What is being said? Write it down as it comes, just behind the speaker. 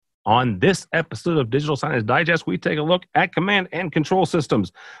On this episode of Digital Signage Digest, we take a look at command and control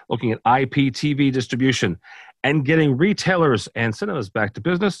systems, looking at IPTV distribution, and getting retailers and cinemas back to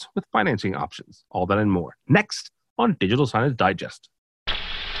business with financing options. All that and more. Next on Digital Signage Digest.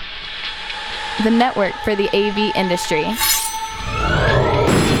 The network for the AV industry.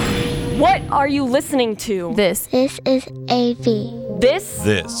 What are you listening to? This is AV. This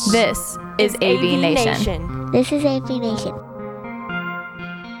is AV Nation. This is AV Nation.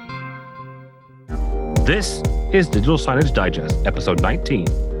 This is Digital Signage Digest, episode 19.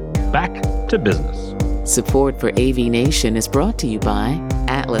 Back to business. Support for AV Nation is brought to you by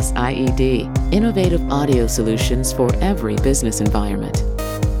Atlas IED, innovative audio solutions for every business environment.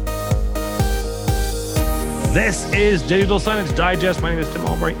 This is Digital Signage Digest. My name is Tim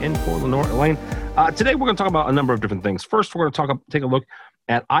Albright in for Lenore Elaine. Today we're going to talk about a number of different things. First, we're going to take a look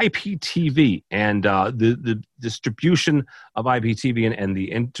at IPTV and the distribution of IPTV and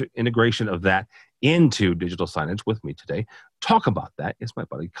the integration of that into digital signage. With me today, talk about that is my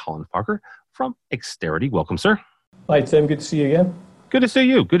buddy Colin Parker from Xterity. Welcome, sir. Hi, Tim. Good to see you again. Good to see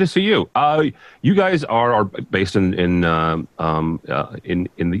you. Good to see you. You guys are based in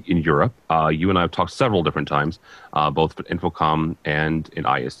Europe. You and I have talked several different times, both at Infocom and in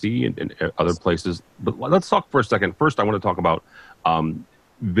ISC and other places. But let's talk for a second. First, I want to talk about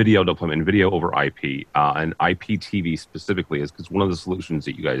video deployment, video over IP, and IPTV specifically, is because one of the solutions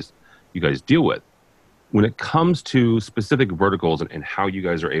that you guys deal with. When it comes to specific verticals and how you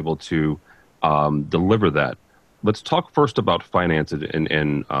guys are able to deliver that, let's talk first about finance and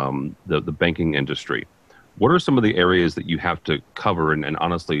the banking industry. What are some of the areas that you have to cover and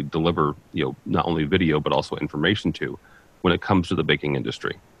honestly deliver, not only video but also information to when it comes to the banking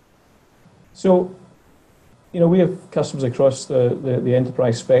industry? So, we have customers across the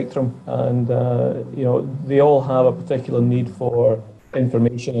enterprise spectrum, and they all have a particular need for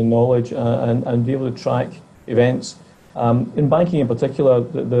information and knowledge and be able to track events. In banking in particular,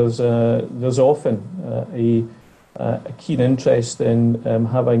 there's often a keen interest in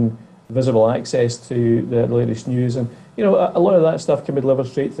having visible access to the latest news. And, a lot of that stuff can be delivered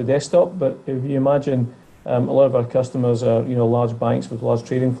straight to the desktop, but if you imagine a lot of our customers are, large banks with large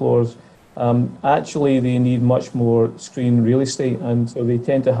trading floors, actually they need much more screen real estate, and so they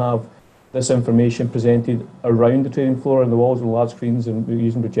tend to have this information presented around the trading floor and the walls with large screens and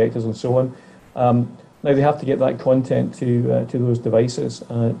using projectors and so on. Now they have to get that content to those devices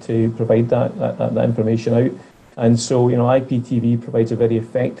to provide that information out. And so, IPTV provides a very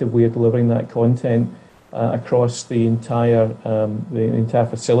effective way of delivering that content across the entire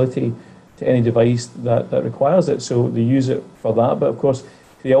facility to any device that requires it. So they use it for that, but of course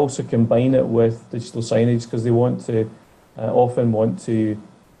they also combine it with digital signage because they often want to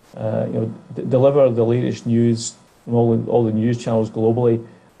deliver the latest news from all the news channels globally,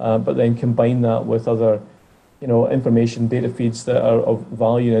 but then combine that with other, information data feeds that are of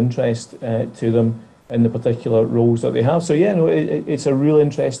value and interest to them in the particular roles that they have. So it's a real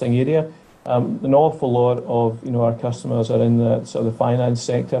interesting area. An awful lot of our customers are in the sort of the finance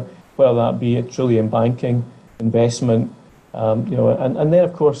sector, whether that be it truly in banking, investment, and then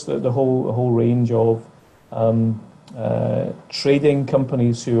of course the whole range of trading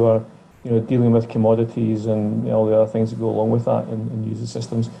companies who are, dealing with commodities and all the other things that go along with that and use the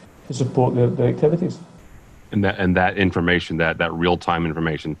systems to support their activities. And that information, that real-time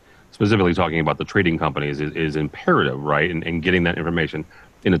information, specifically talking about the trading companies, is imperative, right? And getting that information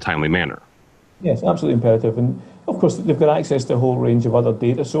in a timely manner. Yes, absolutely imperative. And of course, they've got access to a whole range of other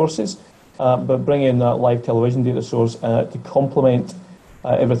data sources, but bringing in that live television data source to complement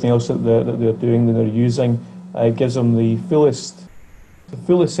everything else that they're doing, that they're using, gives them the fullest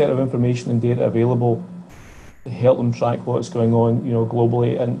set of information and data available to help them track what's going on,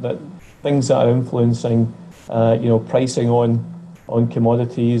 globally, and that things that are influencing, pricing on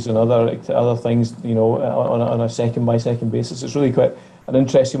commodities and other things, on a second by second basis. It's really quite an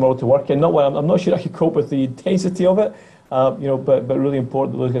interesting world to work in. I'm not sure I could cope with the intensity of it, but really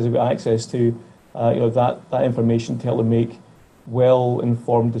important that those guys have got access to, that information to help them make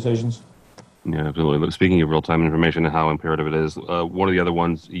well-informed decisions. Yeah, absolutely. Speaking of real-time information and how imperative it is, one of the other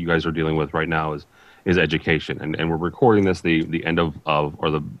ones you guys are dealing with right now is education, and we're recording this the end of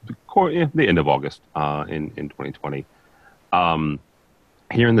the end of August in 2020.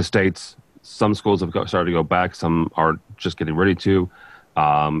 Here in the States, some schools have started to go back. Some are just getting ready to.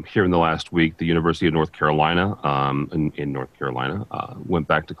 Here in the last week, the University of North Carolina, in North Carolina, went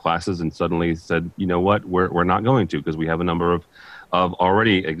back to classes and suddenly said, you know what, we're not going to, because we have a number of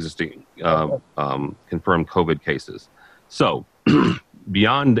already existing confirmed COVID cases. So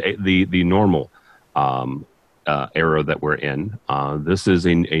beyond the normal era that we're in. This is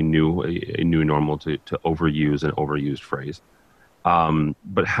a new normal, to overuse an overused phrase.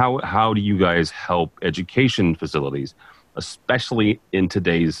 But how do you guys help education facilities, especially in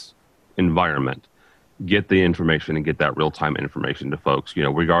today's environment, get the information and get that real-time information to folks?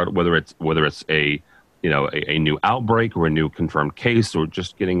 Whether it's a new outbreak or a new confirmed case, or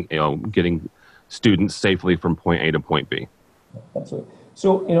just getting students safely from point A to point B. Absolutely.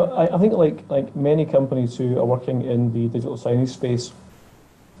 So, I think like many companies who are working in the digital signage space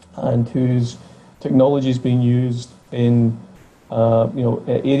and whose technology is being used in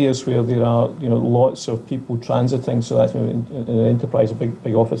areas where there are lots of people transiting. So that's in an enterprise, a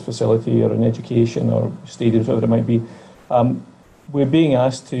big office facility, or an education or stadiums, whatever it might be. We're being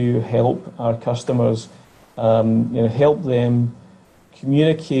asked to help our customers, help them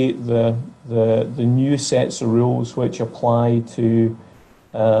communicate the new sets of rules which apply to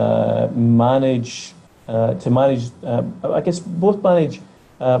manage the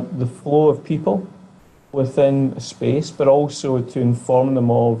flow of people within a space, but also to inform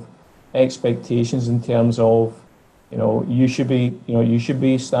them of expectations in terms of, you should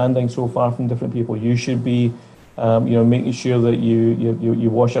be standing so far from different people. You should be, making sure that you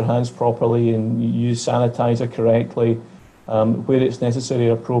wash your hands properly and you use sanitizer correctly. Where it's necessary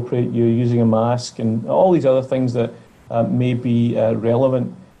or appropriate, you're using a mask, and all these other things that may be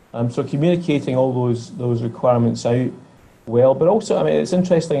relevant. So communicating all those requirements out well, but also, it's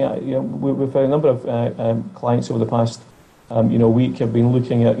interesting. We've had a number of clients over the past week have been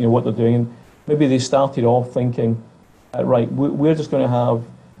looking at what they're doing, and maybe they started off thinking, right, we're just going to have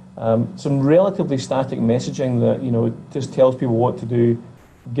some relatively static messaging that just tells people what to do,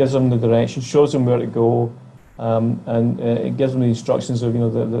 gives them the direction, shows them where to go. And it gives them the instructions of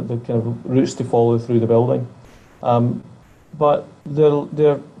the kind of routes to follow through the building, but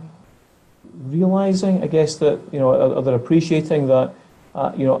they're realizing, I guess, that they're appreciating that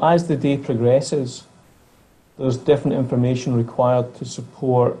as the day progresses, there's different information required to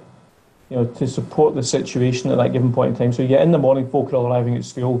support the situation at that given point in time. So in the morning, folk are all arriving at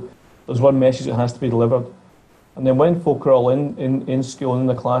school. There's one message that has to be delivered, and then when folk are all in school and in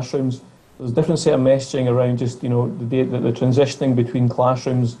the classrooms, there's a different set of messaging around just the transitioning between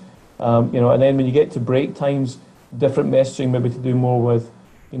classrooms, and then when you get to break times, different messaging maybe to do more with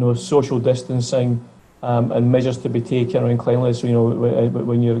social distancing and measures to be taken around cleanliness.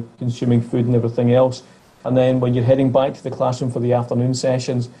 When you're consuming food and everything else, and then when you're heading back to the classroom for the afternoon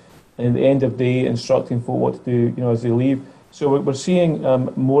sessions, and at the end of the day, instructing folk what to do as they leave. So we're seeing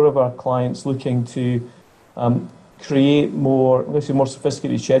more of our clients looking to create more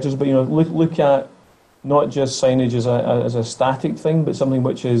sophisticated schedules, but look at not just signage as a static thing, but something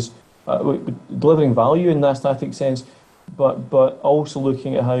which is delivering value in that static sense, but also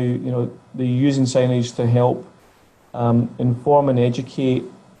looking at how they're using signage to help inform and educate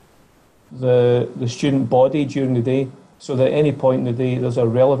the student body during the day, so that at any point in the day there's a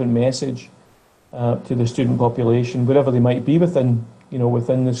relevant message to the student population, wherever they might be within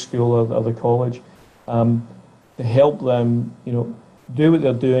the school or the college. To help them, do what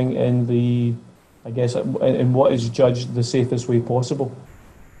they're doing in what is judged the safest way possible.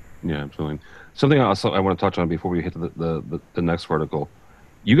 Yeah, absolutely. Something else I want to touch on before we hit the next vertical.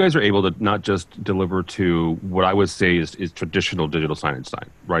 You guys are able to not just deliver to what I would say is traditional digital signage sign,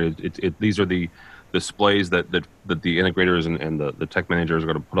 right? These are the displays that the integrators and the tech managers are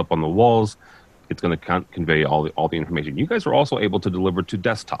going to put up on the walls. It's going to convey all the information. You guys are also able to deliver to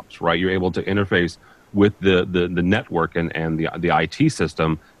desktops, right? You're able to interface with the network and the IT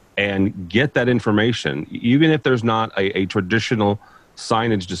system and get that information. Even if there's not a traditional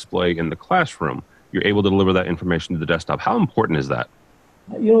signage display in the classroom, you're able to deliver that information to the desktop. How important is that?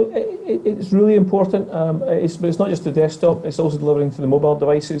 It's really important. It's not just the desktop, it's also delivering to the mobile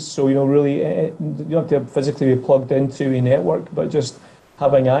devices. So, really, you don't have to physically be plugged into a network, but just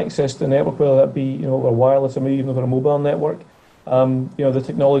having access to the network, whether that be, over wireless or maybe even over a mobile network. The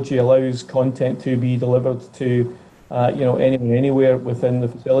technology allows content to be delivered to, anywhere within the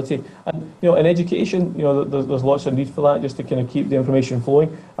facility. And, in education, there's lots of need for that, just to kind of keep the information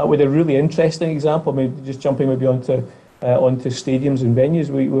flowing. With a really interesting example, maybe just jumping onto stadiums and venues.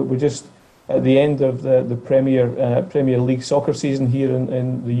 We're just at the end of the Premier League soccer season here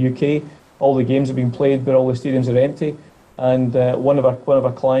in the UK. All the games have been played, but all the stadiums are empty. And one of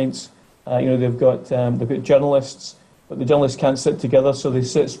our clients, they've got journalists, but the journalists can't sit together, so they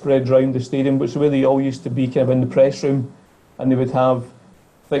sit spread around the stadium, which is where they all used to be, kind of in the press room, and they would have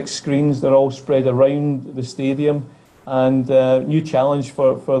thick screens that are all spread around the stadium. And new challenge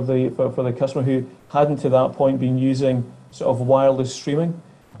for the customer who hadn't to that point been using sort of wireless streaming,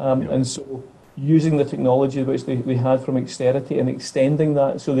 and so using the technology which they had from Exterity and extending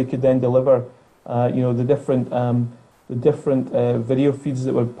that so they could then deliver, the different video feeds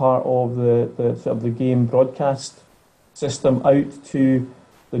that were part of the sort of the game broadcast system out to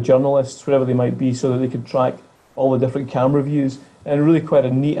the journalists, wherever they might be, so that they could track all the different camera views, and really quite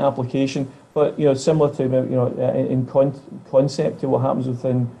a neat application. But similar to in concept to what happens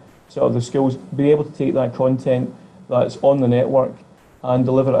within sort of the schools, being able to take that content that's on the network and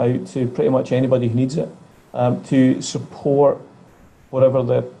deliver it out to pretty much anybody who needs it, to support whatever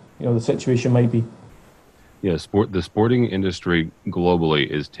the situation might be. Yeah, the sporting industry globally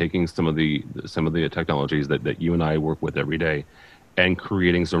is taking some of the technologies that you and I work with every day, and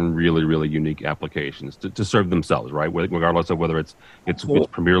creating some really, really unique applications to serve themselves, right? Regardless of whether it's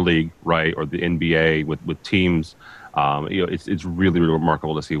Premier League, right, or the NBA with teams, it's really, really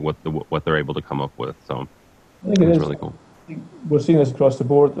remarkable to see what they're able to come up with. So I think it's really cool. We're seeing this across the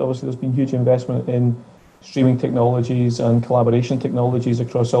board. Obviously, there's been huge investment in streaming technologies and collaboration technologies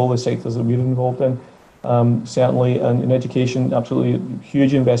across all the sectors that we're involved in. Certainly, and in education, absolutely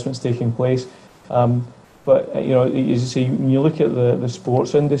huge investments taking place. But as you say, when you look at the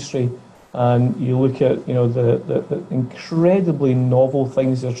sports industry, and you look at the incredibly novel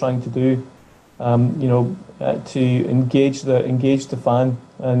things they're trying to do, to engage the fan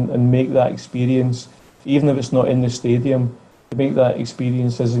and make that experience, even if it's not in the stadium, to make that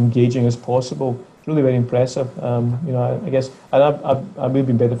experience as engaging as possible. It's really very impressive. I guess, and we've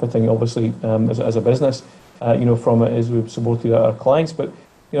been benefiting obviously as a business, from it as we've supported our clients. But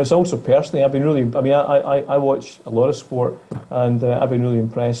it's also personally, I've been really. I mean, I watch a lot of sport, and I've been really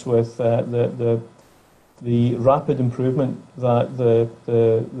impressed with the rapid improvement that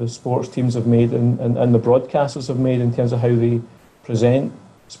the sports teams have made and the broadcasters have made in terms of how they present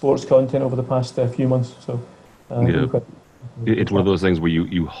sports content over the past few months. So, it's one of those things where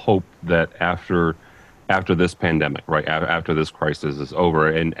you hope that after this pandemic, right, after this crisis is over,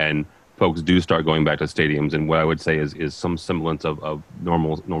 and folks do start going back to stadiums, and what I would say is some semblance of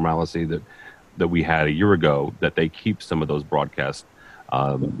normalcy that we had a year ago, that they keep some of those broadcast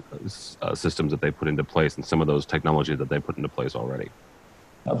systems that they put into place, and some of those technologies that they put into place already.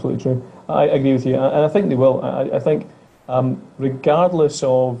 Absolutely true. I agree with you, and I think they will. I think regardless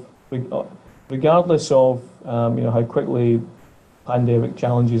of how quickly pandemic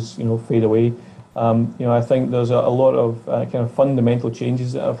challenges fade away, I think there's a lot of kind of fundamental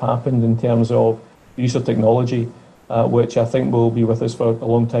changes that have happened in terms of the use of technology, which I think will be with us for a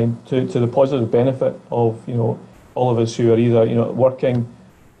long time, to the positive benefit of all of us who are either working,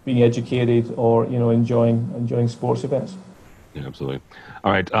 being educated, or enjoying sports events. Yeah, absolutely.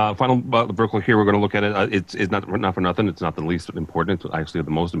 All right, final vertical here. We're going to look at it. It's not for nothing. It's not the least important. It's actually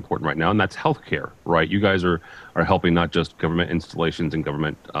the most important right now, and that's healthcare. Right, you guys are helping not just government installations and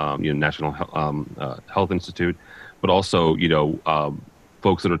government, National Health Institute, but also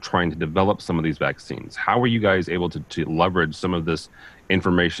folks that are trying to develop some of these vaccines. How are you guys able to leverage some of this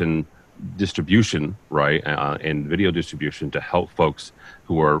information distribution, right, and video distribution to help folks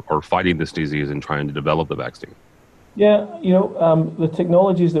who are fighting this disease and trying to develop the vaccine? Yeah, the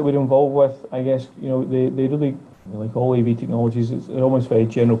technologies that we're involved with, I guess, they really, like all AV technologies, they're almost very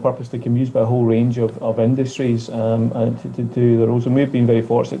general purpose. They can be used by a whole range of industries and to do their roles. And we've been very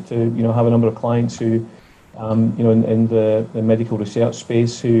fortunate to, have a number of clients who, in the medical research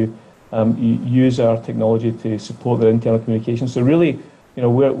space, who use our technology to support their internal communications. So really,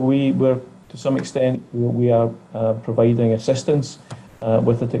 we're to some extent, we are providing assistance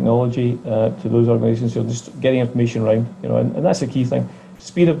with the technology to those organizations who are just getting information around, and that's the key thing.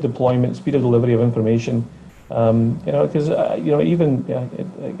 Speed of deployment, speed of delivery of information, because, even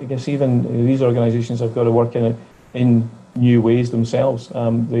these organizations have got to work in new ways themselves.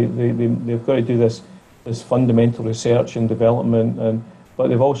 They've got to do this fundamental research and development, but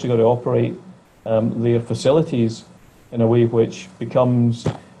they've also got to operate their facilities in a way which becomes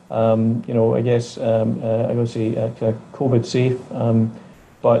I would say kind of COVID safe,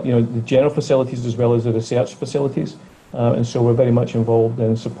 but the general facilities as well as the research facilities, and so we're very much involved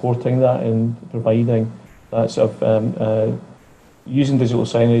in supporting that and providing that sort of using digital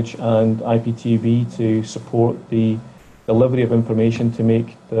signage and IPTV to support the delivery of information to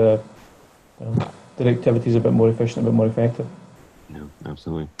make their activities a bit more efficient, a bit more effective. Yeah,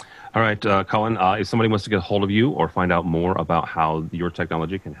 absolutely. All right, Colin, if somebody wants to get a hold of you or find out more about how your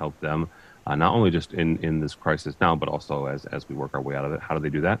technology can help them, not only just in this crisis now, but also as we work our way out of it, how do they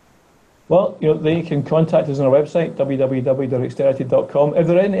do that? Well, they can contact us on our website, www.exterity.com. If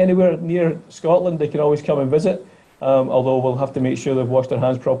they're anywhere near Scotland, they can always come and visit, although we'll have to make sure they've washed their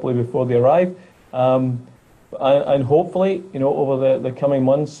hands properly before they arrive. And hopefully, over the coming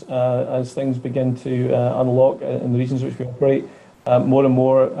months, as things begin to unlock in the regions which we operate, more and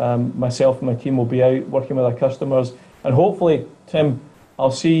more, myself and my team will be out working with our customers. And hopefully, Tim,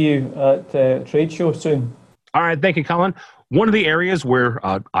 I'll see you at trade show soon. All right, thank you, Colin. One of the areas where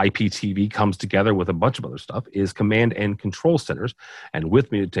IPTV comes together with a bunch of other stuff is command and control centers. And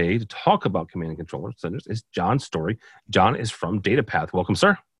with me today to talk about command and control centers is John Story. John is from DataPath. Welcome,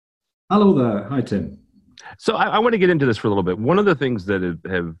 sir. Hello there. Hi, Tim. So I want to get into this for a little bit. One of the things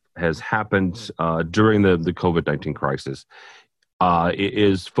that has happened during the COVID-19 crisis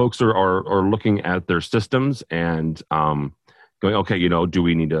is folks are looking at their systems and going, okay, do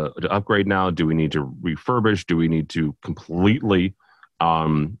we need to upgrade now? Do we need to refurbish? Do we need to completely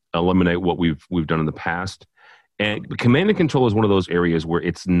eliminate what we've done in the past? And command and control is one of those areas where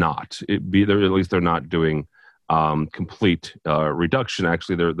it's not. At least they're not doing complete reduction.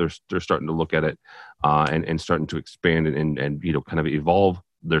 Actually, they're starting to look at it and starting to expand and kind of evolve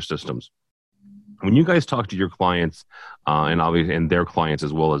their systems. When you guys talk to your clients and their clients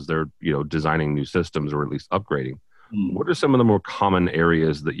as well as they're designing new systems or at least upgrading, what are some of the more common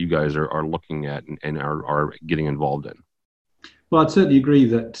areas that you guys are looking at and are getting involved in? Well, I'd certainly agree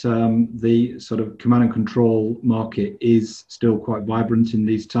that the sort of command and control market is still quite vibrant in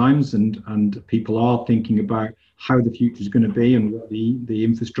these times, and people are thinking about how the future is going to be and what the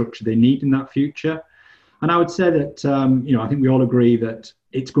infrastructure they need in that future. And I would say that, I think we all agree that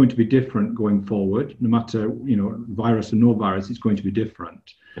it's going to be different going forward, no matter, virus or no virus, it's going to be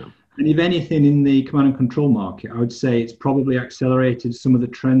different. Yeah. And if anything, in the command and control market, I would say it's probably accelerated some of the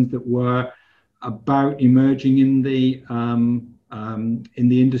trends that were about emerging in the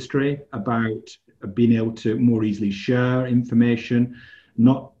industry, about being able to more easily share information,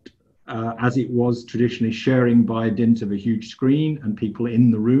 not as it was traditionally sharing by dint of a huge screen and people in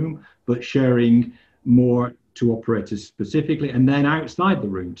the room, but sharing more to operators specifically, and then outside the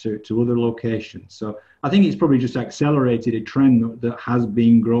room to other locations. So I think it's probably just accelerated a trend that has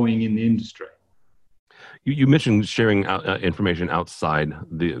been growing in the industry. You mentioned sharing information outside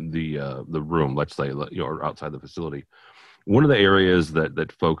the room, let's say, or outside the facility. One of the areas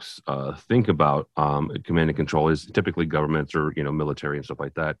that folks think about command and control is typically governments or military and stuff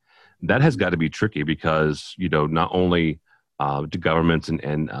like that. That has got to be tricky because not only do governments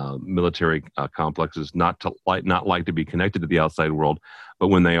and military complexes not like to be connected to the outside world, but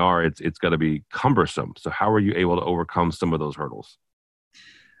when they are, it's got to be cumbersome. So how are you able to overcome some of those hurdles?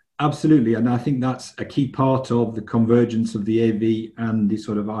 Absolutely, and I think that's a key part of the convergence of the AV and the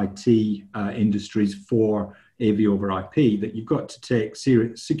sort of IT industries for AV over IP, that you've got to take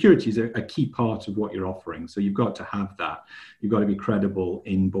security is a key part of what you're offering. So you've got to have that. You've got to be credible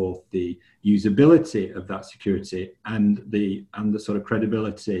in both the usability of that security and the sort of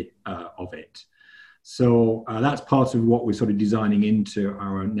credibility of it. So that's part of what we're sort of designing into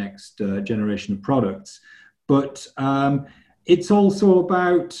our next generation of products. But it's also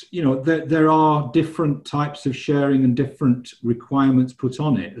about, there are different types of sharing and different requirements put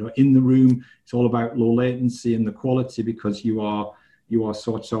on it. In the room, it's all about low latency and the quality, because you are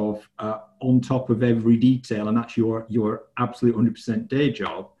sort of on top of every detail, and that's your absolute 100% day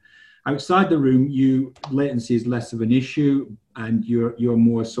job. Outside the room, latency is less of an issue, and you're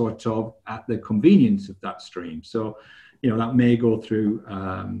more sort of at the convenience of that stream. So, that may go through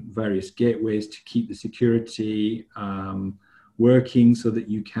various gateways to keep the security working, so that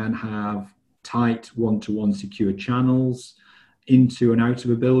you can have tight one-to-one secure channels into and out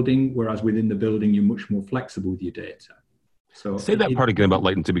of a building, whereas within the building, you're much more flexible with your data. So say that part again about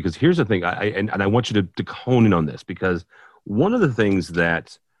latency, because here's the thing, and I want you to hone in on this, because one of the things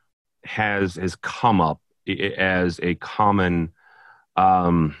that has come up as a common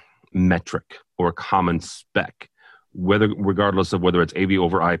metric or a common spec, regardless of whether it's AV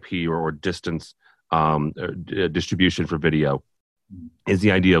over IP or distance distribution for video, is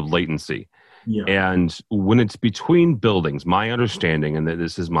the idea of latency. Yeah. And when it's between buildings, my understanding, and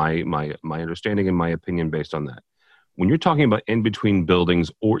this is my understanding and my opinion based on that, when you're talking about in between buildings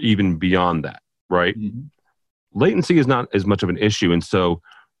or even beyond that, right? Mm-hmm. Latency is not as much of an issue. And so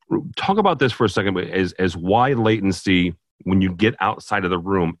talk about this for a second, as why latency, when you get outside of the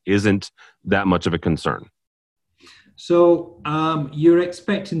room, isn't that much of a concern. So you're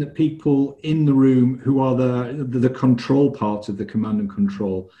expecting that people in the room who are the control part of the command and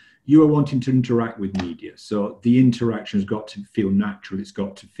control, you are wanting to interact with media. So the interaction has got to feel natural. It's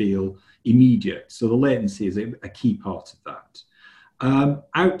got to feel immediate. So the latency is a key part of that.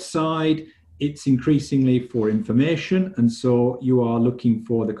 Outside, it's increasingly for information. And so you are looking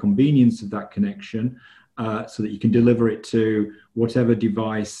for the convenience of that connection. so that you can deliver it to whatever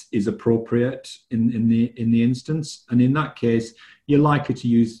device is appropriate in the instance. And in that case, you're likely to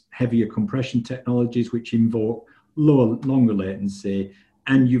use heavier compression technologies, which involve longer latency,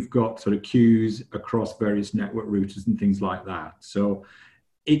 and you've got sort of queues across various network routers and things like that. So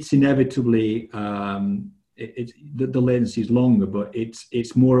it's inevitably the latency is longer, but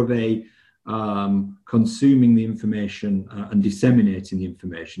it's more of a consuming the information and disseminating the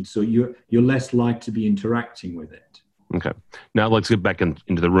information. So you're less likely to be interacting with it. Okay. Now let's get back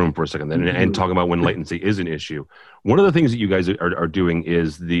into the room for a second then, and talk about when latency is an issue. One of the things that you guys are doing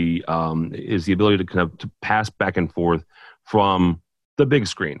is the ability to kind of to pass back and forth from the big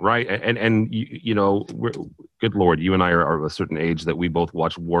screen, right? And you know, good Lord, you and I are of a certain age that we both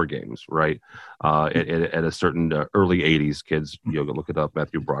watch war games, right? At a certain early '80s, kids, you know, look it up,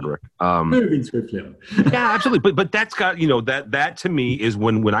 Matthew Broderick. Moving swiftly. Yeah, absolutely. But that's got, you know, that to me is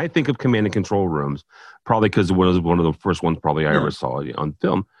when I think of command and control rooms, probably because it was one of the first ones probably I ever saw on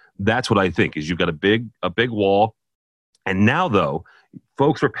film. That's what I think is you've got a big wall, and now though,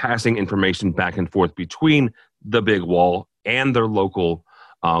 folks are passing information back and forth between the big wall and their local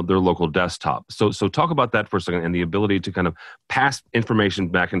desktop. So talk about that for a second, and the ability to kind of pass information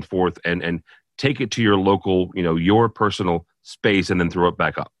back and forth and take it to your local, you know, your personal space, and then throw it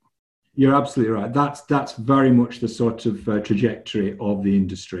back up. You're absolutely right. That's very much the sort of trajectory of the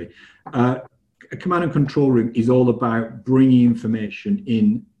industry. A command and control room is all about bringing information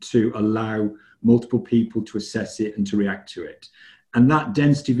in to allow multiple people to assess it and to react to it. And that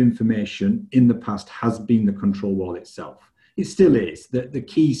density of information in the past has been the control wall itself. It still is. The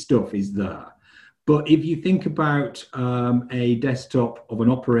key stuff is there. But if you think about a desktop of an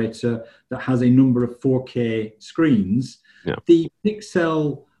operator that has a number of 4K screens, the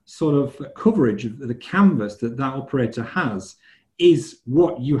pixel sort of coverage of the canvas that operator has is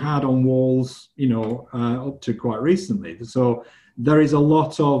what you had on walls, you know, up to quite recently. So there is a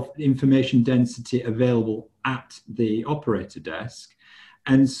lot of information density available at the operator desk.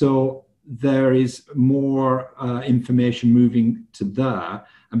 And so there is more information moving to there.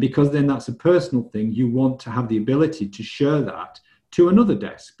 And because then that's a personal thing, you want to have the ability to share that to another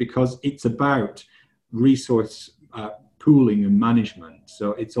desk, because it's about resource pooling and management.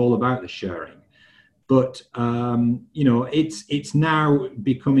 So it's all about the sharing. But, you know, it's now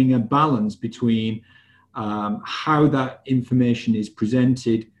becoming a balance between how that information is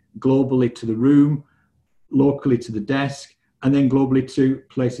presented globally to the room, locally to the desk, and then globally to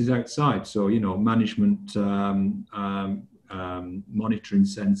places outside. So, you know, management, monitoring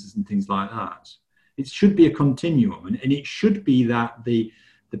sensors and things like that. It should be a continuum, and it should be that the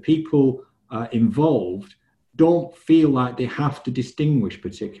people involved don't feel like they have to distinguish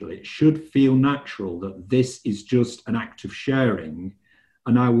particularly. It should feel natural that this is just an act of sharing,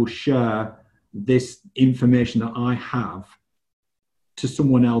 and I will share this information that I have to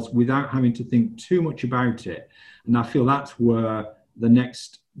someone else without having to think too much about it. And I feel that's where the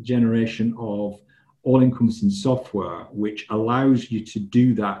next generation of all-encompassing software, which allows you to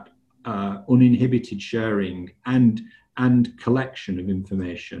do that uninhibited sharing and collection of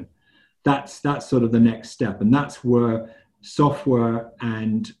information, that's sort of the next step. And that's where software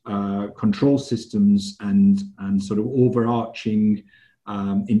and control systems and sort of overarching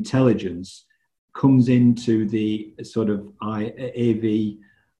intelligence comes into the sort of AV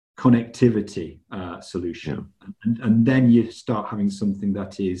connectivity solution. And then you start having something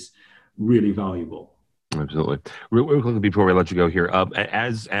that is really valuable. Absolutely. Real quickly before we let you go here,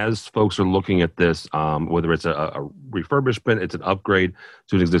 as folks are looking at this, whether it's a refurbishment, it's an upgrade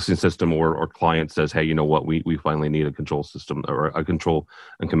to an existing system, or client says, hey, you know what, we finally need a control system or a control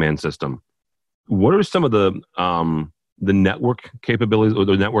and command system. What are some of the network capabilities, or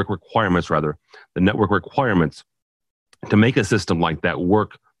the network requirements to make a system like that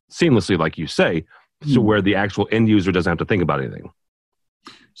work seamlessly, like you say, so where the actual end user doesn't have to think about anything?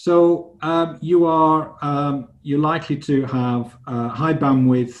 So you're likely to have high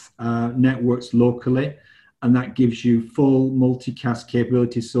bandwidth networks locally, and that gives you full multicast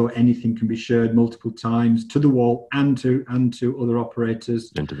capability, so anything can be shared multiple times to the wall and to other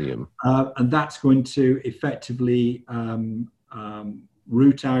operators. And to the end. And that's going to effectively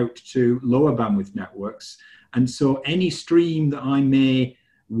route out to lower bandwidth networks. And so any stream that I may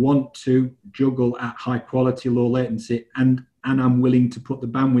want to juggle at high quality, low latency, and I'm willing to put the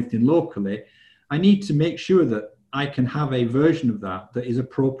bandwidth in locally, I need to make sure that I can have a version of that is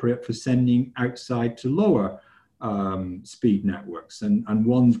appropriate for sending outside to lower speed networks and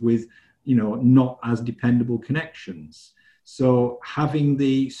ones with, you know, not as dependable connections. So having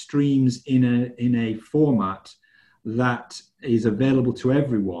the streams in a format that is available to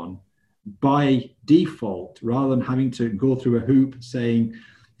everyone by default, rather than having to go through a hoop saying,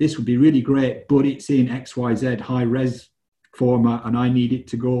 this would be really great, but it's in XYZ high res format and I need it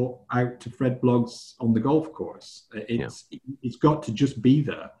to go out to Fred blogs on the golf course. It's got to just be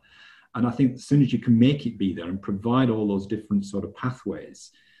there. And I think as soon as you can make it be there and provide all those different sort of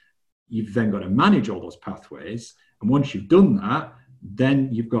pathways, you've then got to manage all those pathways. And once you've done that, then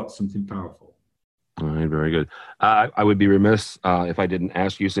you've got something powerful. All right, very good. I would be remiss if I didn't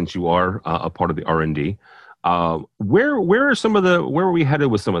ask you, since you are a part of the R&D, where are we headed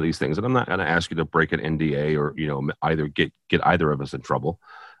with some of these things? And I'm not going to ask you to break an NDA or either get either of us in trouble.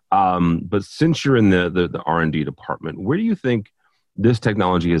 But since you're in the R&D department, where do you think this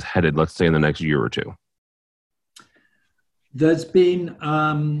technology is headed? Let's say in the next year or two. There's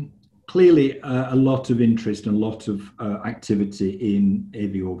been clearly a lot of interest and a lot of activity in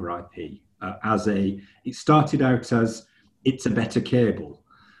AV over IP. It started out as it's a better cable.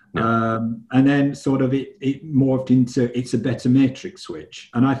 Yeah. And then sort of it morphed into it's a better matrix switch.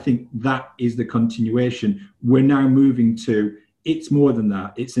 And I think that is the continuation. We're now moving to it's more than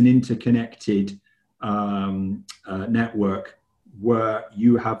that. It's an interconnected network where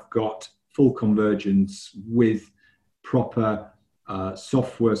you have got full convergence with proper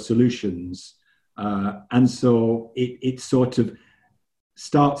software solutions. And so it sort of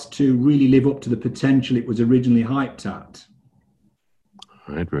starts to really live up to the potential it was originally hyped at.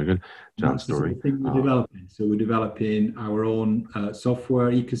 All right, very good. John Story. That's the thing we're developing. So we're developing our own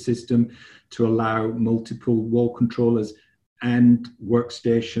software ecosystem to allow multiple wall controllers and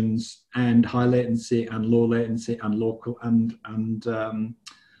workstations and high latency and low latency and local and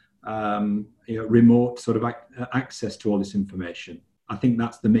remote sort of access to all this information. I think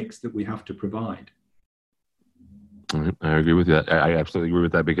that's the mix that we have to provide. I agree with that. I absolutely agree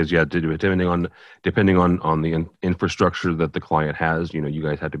with that because depending on the infrastructure that the client has, you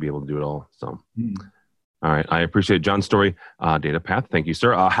guys have to be able to do it all. So, All right. I appreciate John's story. DataPath. Thank you,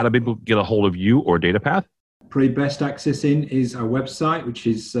 sir. How do people get a hold of you or DataPath? Probably best access in is our website, which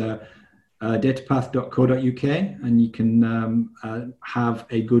is datapath.co.uk, and you can have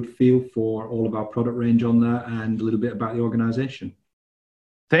a good feel for all of our product range on there and a little bit about the organization.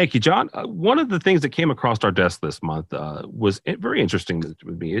 Thank you, John. One of the things that came across our desk this month was very interesting to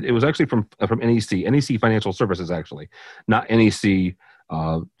me. It was actually from NEC Financial Services, actually, not NEC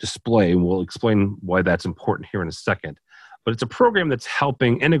Display. We'll explain why that's important here in a second. But it's a program that's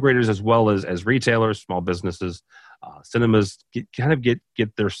helping integrators as well as retailers, small businesses, cinemas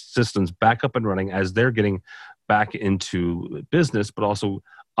get their systems back up and running as they're getting back into business, but also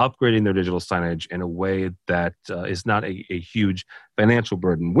upgrading their digital signage in a way that is not a huge financial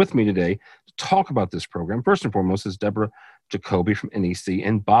burden. With me today to talk about this program, first and foremost, is Deborah Jacoby from NEC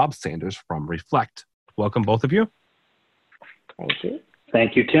and Bob Sanders from Reflect. Welcome, both of you. Thank you.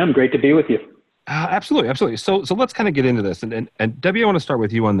 Thank you, Tim. Great to be with you. Absolutely. So let's kind of get into this. And Debbie, I want to start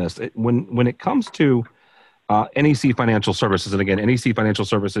with you on this. When it comes to NEC Financial Services, and again, NEC Financial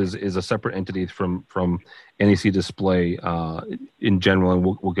Services is a separate entity from NEC Display in general, and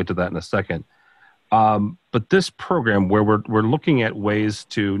we'll get to that in a second. But this program, where we're looking at ways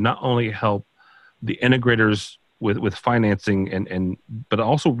to not only help the integrators with financing, but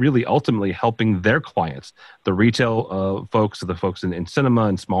also really ultimately helping their clients, the retail folks, the folks in cinema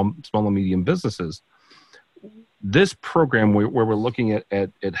and small and medium businesses. This program where we're looking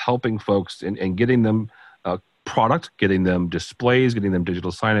at helping folks and getting them product, getting them displays, getting them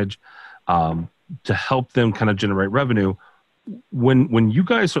digital signage to help them kind of generate revenue. When you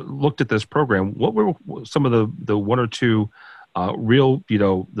guys looked at this program, what were some of the one or two real,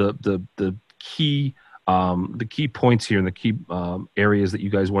 the key points here and the key areas that you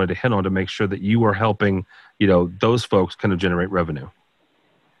guys wanted to hit on to make sure that you were helping, those folks kind of generate revenue?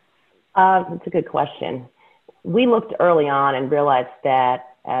 That's a good question. We looked early on and realized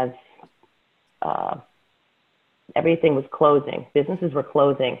that as everything was closing, businesses were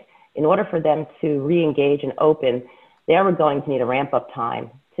closing, in order for them to re-engage and open, they were going to need a ramp-up time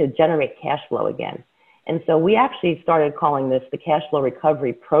to generate cash flow again. And so we actually started calling this the Cash Flow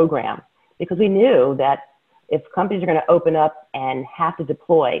Recovery Program, because we knew that if companies are going to open up and have to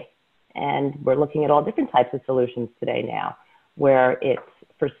deploy, and we're looking at all different types of solutions today now, where it's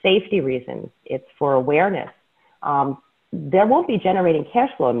for safety reasons, it's for awareness, there won't be generating cash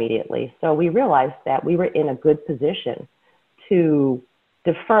flow immediately. So we realized that we were in a good position to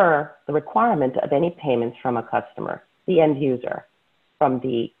defer the requirement of any payments from a customer, the end user, from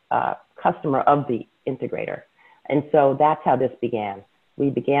the customer of the integrator. And so that's how this began. We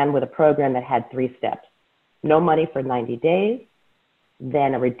began with a program that had 3 steps: no money for 90 days,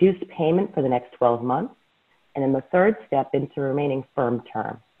 then a reduced payment for the next 12 months, and then the third step into remaining firm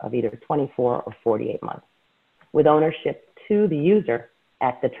term of either 24 or 48 months, with ownership to the user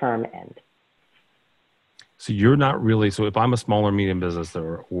at the term end. So you're not really, so if I'm a small or medium business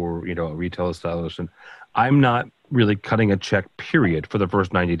or a retail establishment, I'm not really cutting a check, period, for the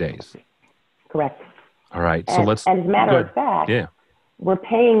first 90 days. Correct. All right. And, So and as a matter of fact, we're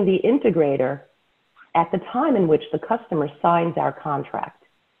paying the integrator at the time in which the customer signs our contract.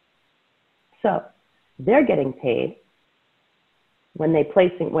 So they're getting paid when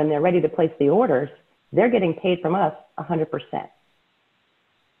they're ready to place the orders, they're getting paid from us 100%.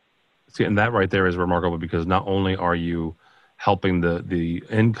 See, and that right there is remarkable, because not only are you helping the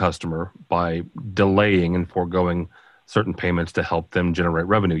end customer by delaying and foregoing certain payments to help them generate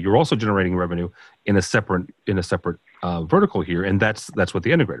revenue, you're also generating revenue in a separate vertical here, and that's with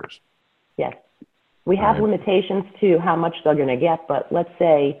the integrators. Yes, we have limitations to how much they're going to get, but let's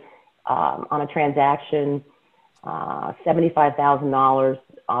say on a transaction, $75,000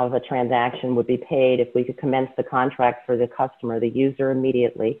 of a transaction would be paid if we could commence the contract for the customer, the user,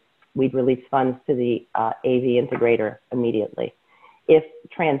 immediately. We'd release funds to the AV integrator immediately. If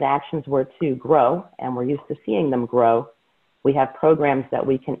transactions were to grow, and we're used to seeing them grow, we have programs that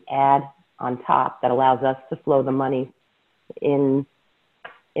we can add on top that allows us to flow the money in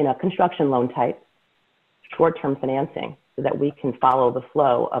a construction loan type, short-term financing, so that we can follow the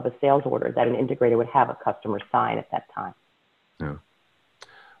flow of a sales order that an integrator would have a customer sign at that time. Yeah.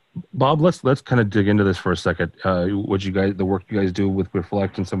 Bob, let's kind of dig into this for a second. The work you guys do with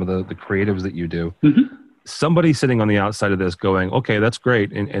Reflect and some of the creatives that you do. Mm-hmm. Somebody sitting on the outside of this going, okay, that's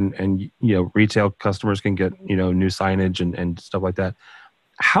great, and retail customers can get new signage and stuff like that.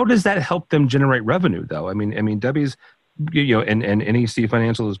 How does that help them generate revenue, though? I mean, Debbie's and NEC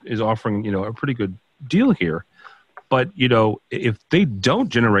Financial is offering a pretty good deal here. But if they don't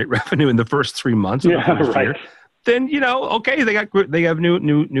generate revenue in the first 3 months of the first year, then okay, they have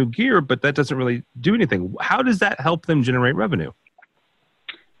new gear, but that doesn't really do anything. How does that help them generate revenue?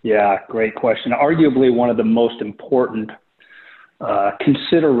 Yeah, great question. Arguably one of the most important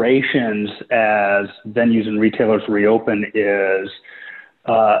considerations as venues and retailers reopen is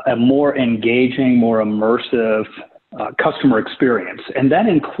a more engaging, more immersive customer experience. And that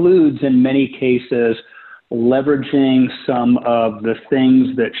includes, in many cases, leveraging some of the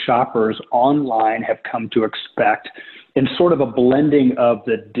things that shoppers online have come to expect in sort of a blending of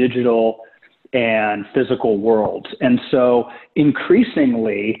the digital and physical worlds. And so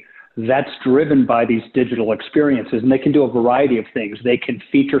increasingly, that's driven by these digital experiences, and they can do a variety of things. They can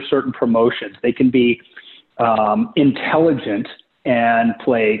feature certain promotions. They can be intelligent and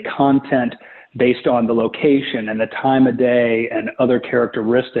play content based on the location and the time of day and other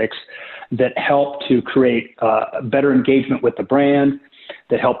characteristics that help to create better engagement with the brand,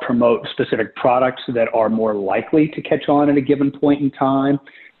 that help promote specific products that are more likely to catch on at a given point in time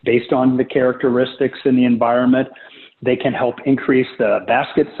based on the characteristics in the environment. They can help increase the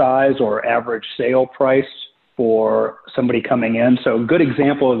basket size or average sale price for somebody coming in. So a good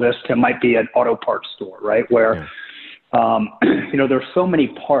example of this, Tim, might be an auto parts store, right? Where, there's so many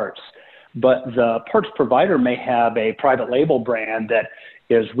parts, but the parts provider may have a private label brand that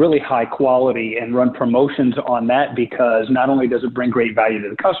is really high quality and run promotions on that, because not only does it bring great value to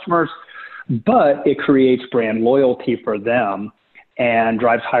the customers, but it creates brand loyalty for them and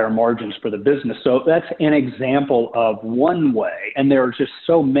drives higher margins for the business. So that's an example of one way. And there are just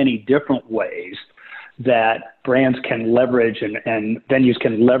so many different ways that brands can leverage and venues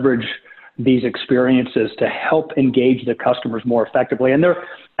can leverage these experiences to help engage the customers more effectively. And there are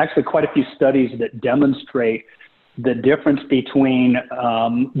actually quite a few studies that demonstrate the difference between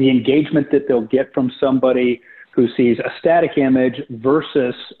the engagement that they'll get from somebody who sees a static image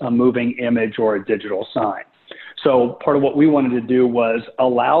versus a moving image or a digital sign. So part of what we wanted to do was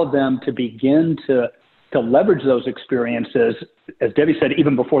allow them to begin to leverage those experiences, as Debbie said,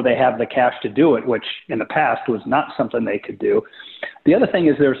 even before they have the cash to do it, which in the past was not something they could do. The other thing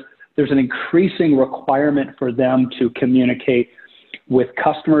is there's an increasing requirement for them to communicate with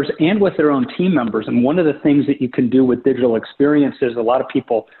customers and with their own team members. And one of the things that you can do with digital experiences, a lot of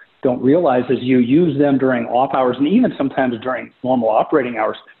people don't realize, is you use them during off hours and even sometimes during normal operating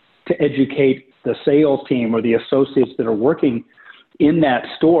hours to educate the sales team or the associates that are working in that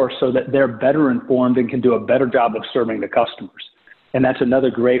store so that they're better informed and can do a better job of serving the customers. And that's another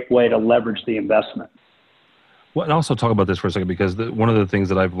great way to leverage the investment. Well, and also talk about this for a second, because one of the things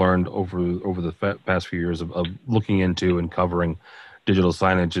that I've learned over the past few years of looking into and covering digital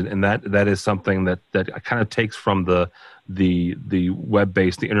signage, and that is something that kind of takes from the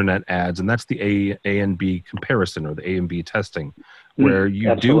web-based, the internet ads, and that's the A and B comparison, or the A and B testing, where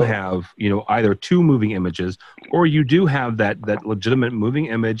you do Absolutely. have, either two moving images, or you do have that legitimate moving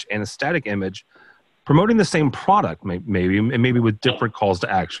image and a static image promoting the same product, maybe, and maybe with different calls to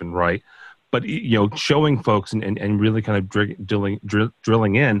action, right? But showing folks and really kind of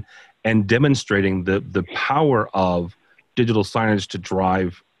drilling in and demonstrating the power of digital signage to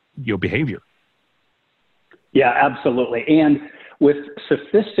drive behavior. Yeah, absolutely. And with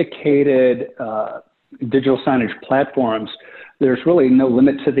sophisticated digital signage platforms, there's really no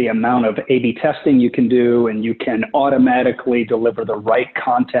limit to the amount of A/B testing you can do, and you can automatically deliver the right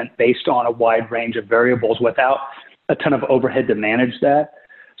content based on a wide range of variables without a ton of overhead to manage that.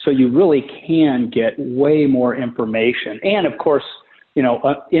 So you really can get way more information. And of course,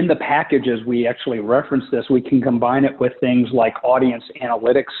 in the packages, we actually reference this. We can combine it with things like audience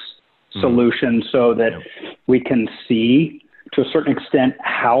analytics solutions so that we can see to a certain extent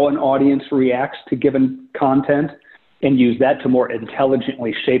how an audience reacts to given content and use that to more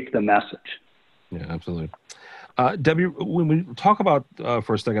intelligently shape the message. Yeah, absolutely. Debbie, when we talk about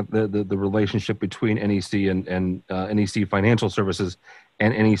for a second the relationship between NEC and NEC Financial Services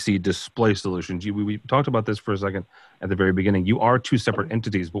and NEC Display Solutions, we talked about this for a second at the very beginning. You are two separate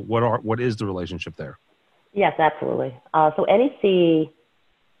entities, but what is the relationship there? Yes, absolutely. So NEC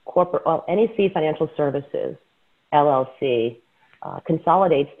Financial Services, LLC,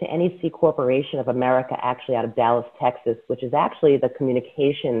 consolidates to NEC Corporation of America, actually out of Dallas, Texas, which is actually the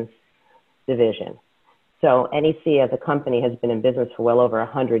communications division. So NEC as a company has been in business for well over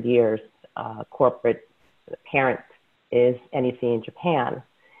 100 years. Corporate parent is NEC in Japan.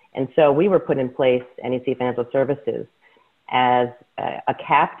 And so we were put in place, NEC Financial Services, as a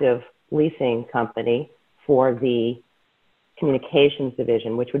captive leasing company for the communications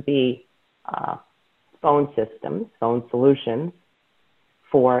division, which would be phone systems, phone solutions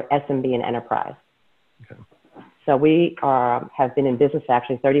for SMB and enterprise. Okay. So we have been in business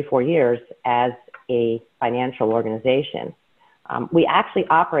actually 34 years as a financial organization. We actually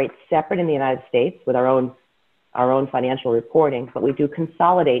operate separate in the United States with our own financial reporting, but we do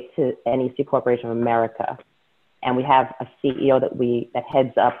consolidate to NEC Corporation of America. And we have a CEO that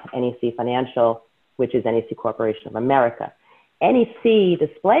heads up NEC Financial, which is NEC Corporation of America. NEC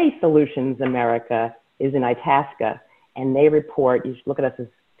Display Solutions America is in Itasca, and they report, you should look at us as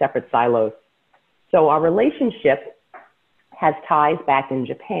separate silos. So our relationship has ties back in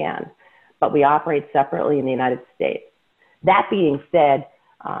Japan, but we operate separately in the United States. That being said,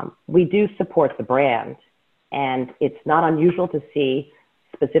 we do support the brand, and it's not unusual to see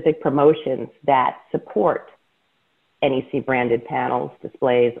specific promotions that support NEC branded panels,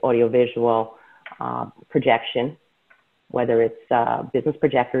 displays, audiovisual, projection, whether it's business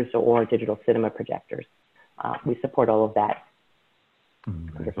projectors or digital cinema projectors. We support all of that.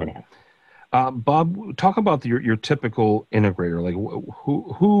 Bob, talk about your typical integrator. Like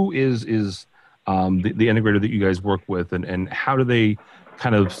who is the integrator that you guys work with, and how do they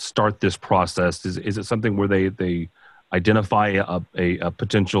kind of start this process? Is it something where they identify a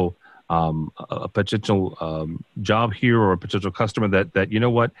potential job here or a potential customer that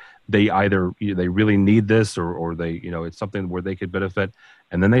they either they really need this or they it's something where they could benefit,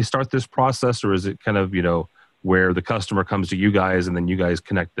 and then they start this process? Or is it kind of where the customer comes to you guys and then you guys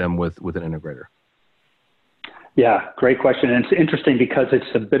connect them with an integrator? Yeah, great question. And it's interesting because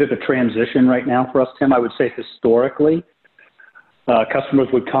it's a bit of a transition right now for us, Tim. I would say historically, customers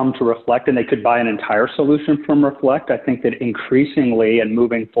would come to Reflect and they could buy an entire solution from Reflect. I think that increasingly and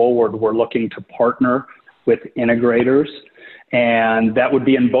moving forward, we're looking to partner with integrators, and that would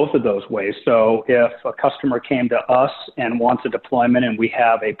be in both of those ways. So if a customer came to us and wants a deployment and we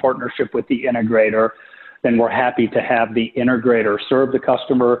have a partnership with the integrator, then we're happy to have the integrator serve the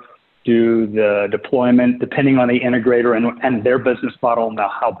customer, do the deployment, depending on the integrator and their business model and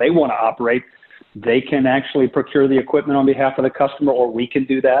how they want to operate. They can actually procure the equipment on behalf of the customer, or we can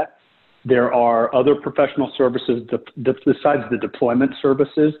do that. There are other professional services besides the deployment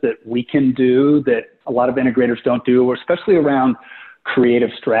services that we can do that a lot of integrators don't do, especially around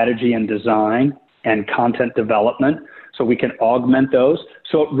creative strategy and design and content development. So we can augment those.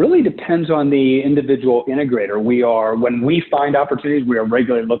 So it really depends on the individual integrator. When we find opportunities, we are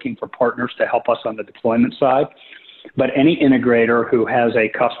regularly looking for partners to help us on the deployment side. But any integrator who has a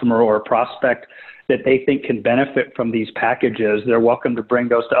customer or a prospect that they think can benefit from these packages, they're welcome to bring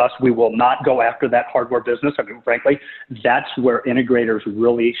those to us. We will not go after that hardware business. I mean, frankly, that's where integrators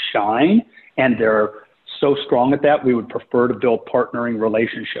really shine, and they're so strong at that. We would prefer to build partnering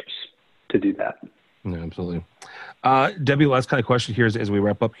relationships to do that. Yeah, absolutely. Debbie, last kind of question here as we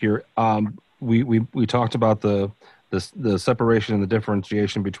wrap up here. We talked about the separation and the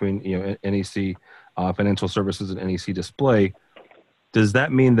differentiation between NEC Financial Services and NEC Display. Does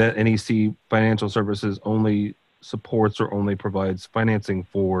that mean that NEC Financial Services only supports or only provides financing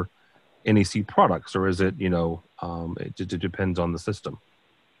for NEC products, or is it, it depends on the system?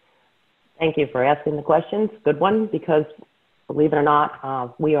 Thank you for asking the questions. Good one, because believe it or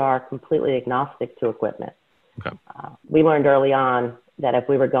not, we are completely agnostic to equipment. Okay. We learned early on that if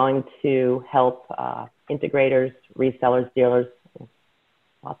we were going to help integrators, resellers, dealers,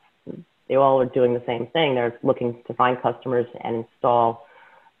 they all are doing the same thing. They're looking to find customers and install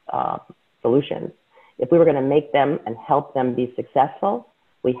solutions. If we were going to make them and help them be successful,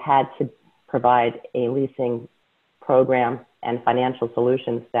 we had to provide a leasing program and financial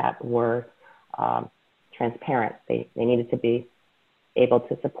solutions that were transparent. They needed to be able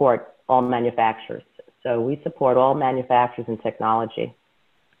to support all manufacturers. So we support all manufacturers in technology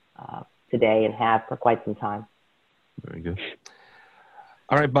today and have for quite some time. Very good.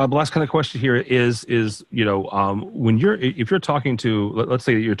 All right, Bob, last kind of question here is when if you're talking to, let's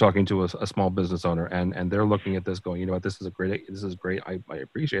say that you're talking to a small business owner and they're looking at this going, you know what, this is great. I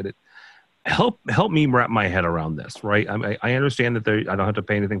appreciate it. Help me wrap my head around this, right? I understand that I don't have to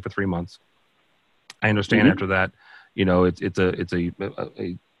pay anything for 3 months. I understand after that, it's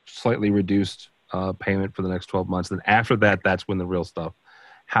a slightly reduced payment for the next 12 months. Then after that, that's when the real stuff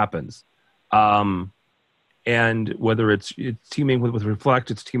happens. And whether it's teaming with Reflect,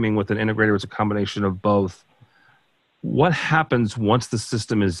 it's teaming with an integrator, it's a combination of both. What happens once the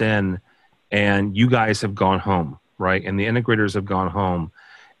system is in and you guys have gone home, right? And the integrators have gone home,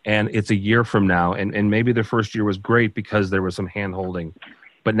 and it's a year from now, and maybe the first year was great because there was some hand-holding,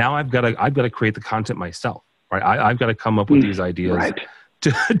 but now I've got to create the content myself, right? I've got to come up with these ideas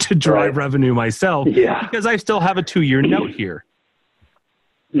to drive revenue myself because I still have a 2-year note here.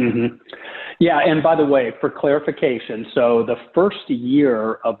 Mm-hmm. Yeah, and by the way, for clarification, so the first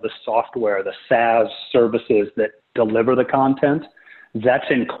year of the software, the SaaS services that deliver the content, that's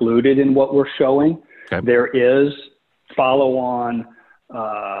included in what we're showing. Okay. There is follow-on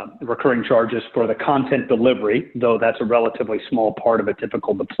recurring charges for the content delivery, though that's a relatively small part of a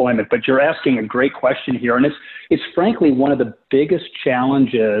typical deployment. But you're asking a great question here, and it's frankly one of the biggest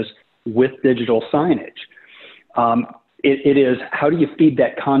challenges with digital signage. It is, how do you feed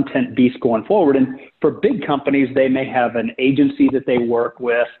that content beast going forward? And for big companies, they may have an agency that they work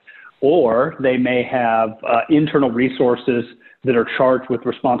with, or they may have internal resources that are charged with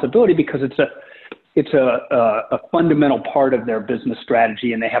responsibility because it's a fundamental part of their business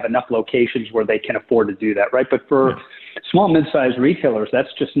strategy, and they have enough locations where they can afford to do that, right? But for small, mid-sized retailers,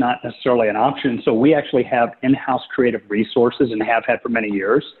 that's just not necessarily an option. So we actually have in-house creative resources and have had for many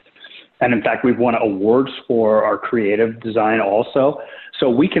years. And in fact, we've won awards for our creative design also. So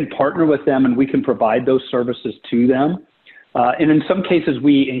we can partner with them and we can provide those services to them. And in some cases,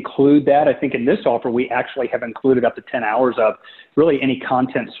 we include that. I think in this offer, we actually have included up to 10 hours of really any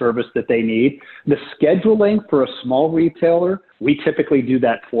content service that they need. The scheduling for a small retailer, we typically do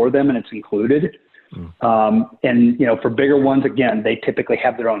that for them and it's included. And, for bigger ones, again, they typically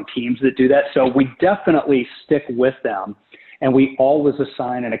have their own teams that do that. So we definitely stick with them. And we always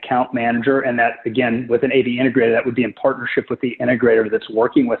assign an account manager, and that, again, with an AV integrator, that would be in partnership with the integrator that's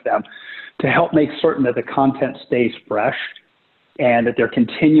working with them to help make certain that the content stays fresh and that they're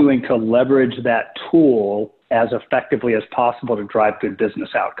continuing to leverage that tool as effectively as possible to drive good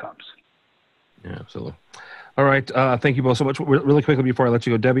business outcomes. Yeah, absolutely. All right. Thank you both so much. Really quickly before I let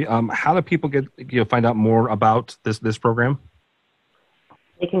you go, Debbie, how do people find out more about this program?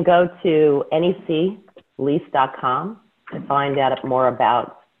 They can go to neclease.com to find out more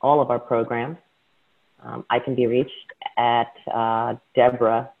about all of our programs. I can be reached at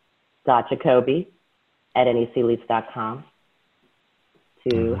Deborah.Jacoby@neclease.com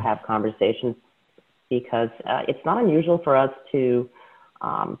to have conversations, because it's not unusual for us to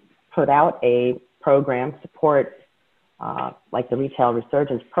put out a program, support like the Retail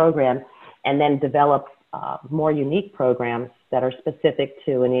Resurgence program, and then develop more unique programs that are specific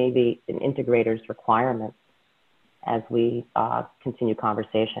to an integrator's requirements as we continue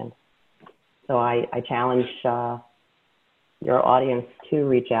conversations. So I challenge your audience to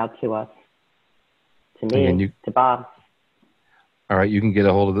reach out to us, to me, to Bob. All right, you can get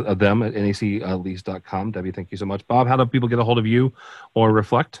a hold of them at neclease.com. Debbie, thank you so much. Bob, how do people get a hold of you or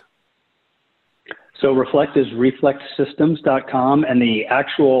Reflect? So Reflect is reflectsystems.com, and the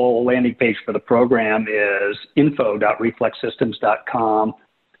actual landing page for the program is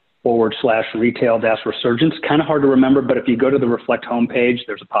info.reflectsystems.com/retail-resurgence. Kind of hard to remember, but if you go to the Reflect homepage,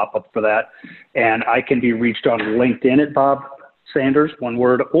 there's a pop-up for that. And I can be reached on LinkedIn at Bob Sanders, one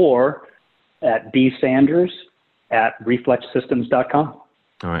word, or at bsanders@reflectsystems.com.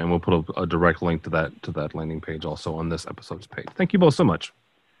 All right, and we'll put a direct link to that landing page also on this episode's page. Thank you both so much.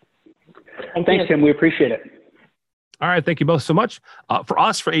 Thanks, Tim. We appreciate it. All right, thank you both so much. For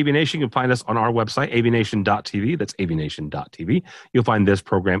us, for AV Nation, you can find us on our website, avnation.tv. That's avnation.tv. You'll find this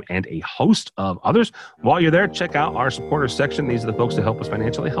program and a host of others. While you're there, check out our supporters section. These are the folks that help us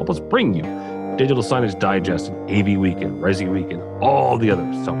financially, help us bring you Digital Signage Digest, AV Weekend, Resi Weekend, all the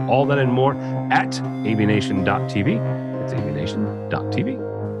others. So all that and more at avnation.tv. It's avnation.tv.